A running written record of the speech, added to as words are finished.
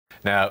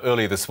Now,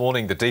 earlier this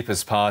morning, the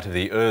deepest part of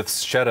the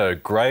Earth's shadow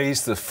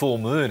grazed the full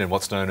moon in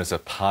what's known as a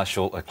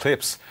partial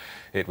eclipse.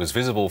 It was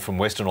visible from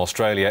Western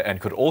Australia and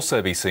could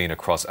also be seen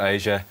across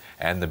Asia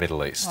and the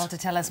Middle East. Well, to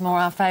tell us more,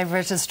 our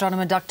favourite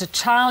astronomer, Dr.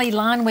 Charley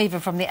Lineweaver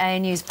from the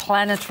ANU's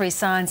Planetary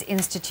Science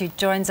Institute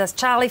joins us.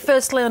 Charley,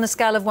 firstly, on a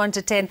scale of 1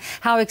 to 10,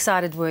 how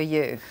excited were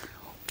you?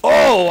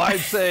 Oh, I'd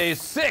say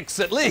 6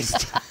 at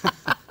least.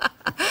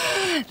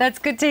 That's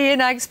good to hear.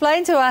 Now,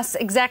 explain to us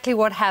exactly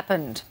what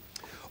happened.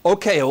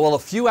 Okay, well, a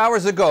few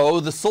hours ago,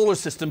 the solar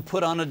system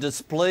put on a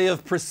display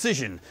of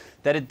precision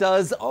that it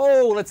does,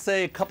 let's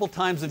say a couple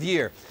times a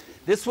year.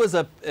 This was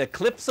an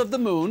eclipse of the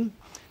moon.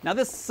 Now,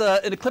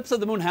 an eclipse of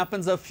the moon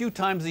happens a few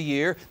times a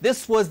year.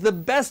 This was the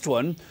best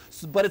one,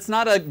 but it's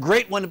not a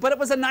great one, but it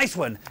was a nice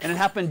one. And it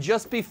happened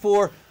just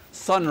before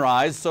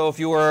sunrise. So if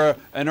you were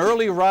an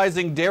early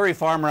rising dairy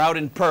farmer out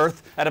in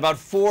Perth at about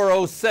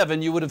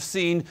 4:07, you would have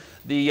seen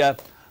the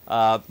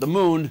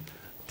moon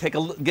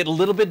get a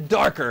little bit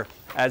darker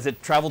as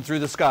it traveled through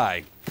the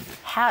sky.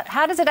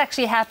 How does it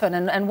actually happen,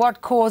 and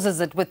what causes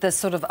it with this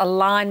sort of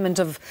alignment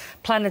of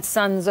planets,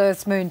 suns,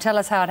 Earth's, moon? Tell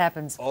us how it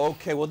happens.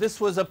 Okay, well, this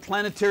was a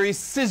planetary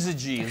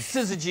syzygy.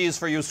 Syzygy is,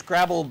 for you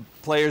Scrabble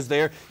players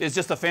there, is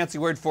just a fancy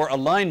word for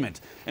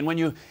alignment.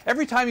 And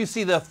every time you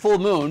see the full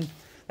moon,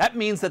 that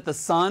means that the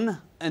sun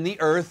and the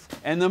Earth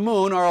and the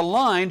moon are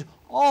aligned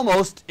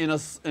almost in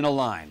a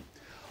line.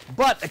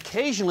 But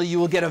occasionally you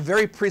will get a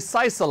very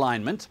precise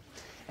alignment.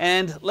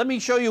 And let me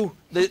show you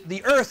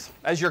the Earth,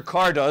 as your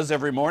car does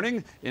every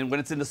morning, and when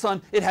it's in the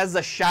sun, it has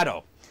a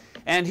shadow.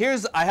 And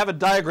I have a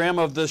diagram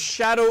of the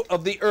shadow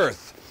of the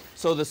Earth.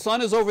 So the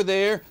sun is over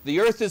there, the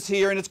Earth is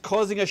here, and it's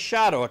causing a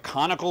shadow, a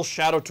conical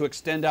shadow, to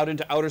extend out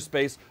into outer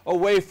space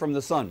away from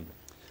the sun.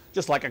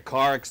 Just like a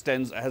car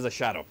has a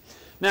shadow.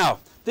 Now,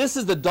 this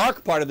is the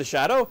dark part of the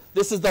shadow.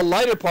 This is the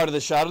lighter part of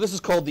the shadow. This is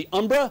called the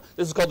umbra.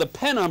 This is called the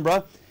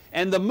penumbra.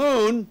 And the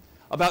moon,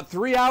 about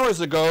 3 hours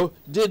ago,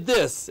 did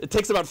this. It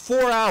takes about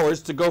 4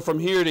 hours to go from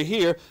here to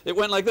here. It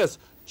went like this.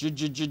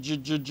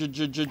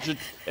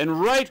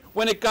 And right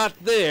when it got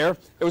there,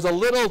 it was a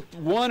little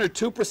 1 or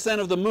 2%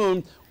 of the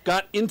moon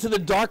got into the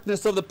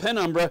darkness of the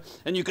penumbra,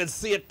 and you could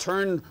see it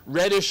turn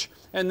reddish,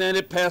 and then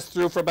it passed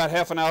through for about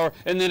half an hour,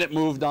 and then it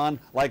moved on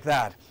like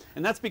that.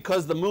 And that's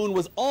because the moon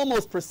was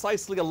almost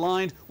precisely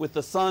aligned with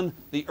the sun,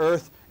 the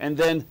Earth, and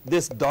then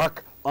this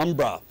dark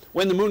umbra.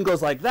 When the moon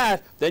goes like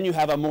that, then you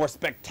have a more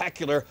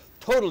spectacular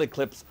total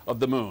eclipse of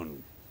the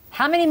moon.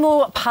 How many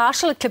more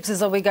partial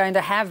eclipses are we going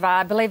to have?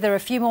 I believe there are a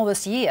few more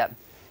this year.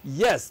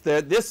 Yes,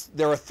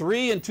 there are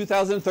 3 in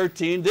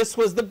 2013. This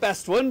was the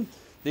best one.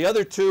 The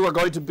other 2 are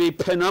going to be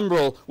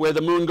penumbral, where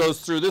the moon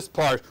goes through this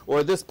part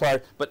or this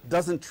part, but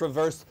doesn't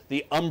traverse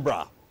the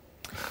umbra.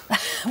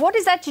 What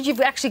is that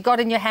you've actually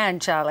got in your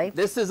hand, Charley?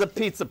 This is a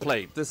pizza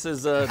plate. This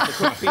is to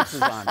cook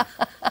pizzas on.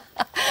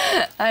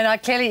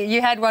 And clearly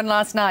you had one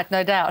last night,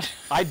 no doubt.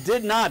 I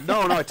did not.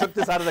 No, I took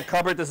this out of the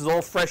cupboard. This is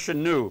all fresh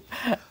and new.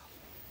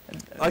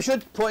 I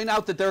should point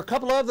out that there are a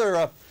couple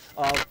other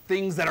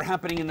things that are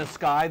happening in the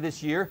sky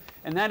this year,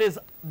 and that is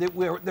that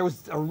there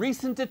was a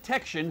recent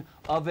detection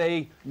of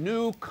a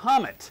new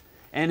comet.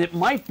 And it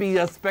might be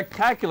a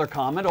spectacular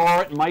comet,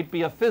 or it might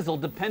be a fizzle,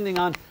 depending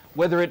on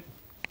whether it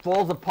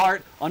falls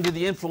apart under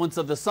the influence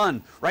of the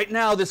sun. Right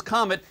now, this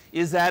comet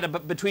is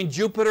between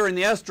Jupiter and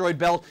the asteroid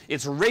belt.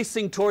 It's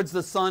racing towards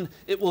the sun.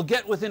 It will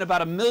get within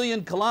about 1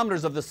 million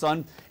kilometers of the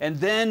sun, and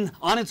then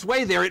on its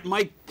way there, it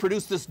might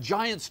produce this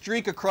giant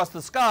streak across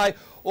the sky,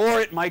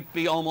 or it might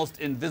be almost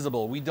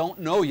invisible. We don't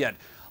know yet.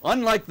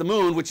 Unlike the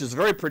moon, which is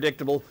very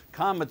predictable,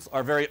 comets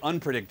are very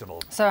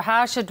unpredictable. So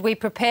how should we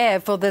prepare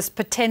for this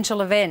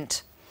potential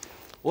event?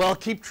 Well,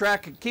 keep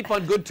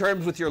on good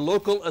terms with your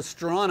local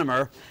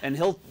astronomer, and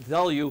he'll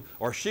tell you,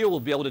 or she will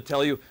be able to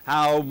tell you,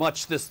 how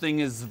much this thing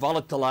is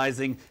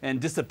volatilizing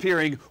and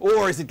disappearing,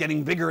 or is it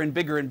getting bigger and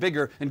bigger and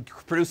bigger and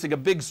producing a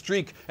big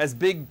streak as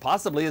big,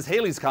 possibly, as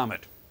Halley's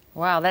Comet.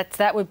 Wow,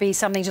 that would be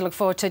something to look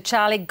forward to.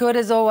 Charley, good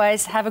as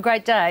always. Have a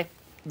great day.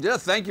 Yeah,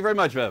 thank you very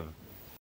much, Bev.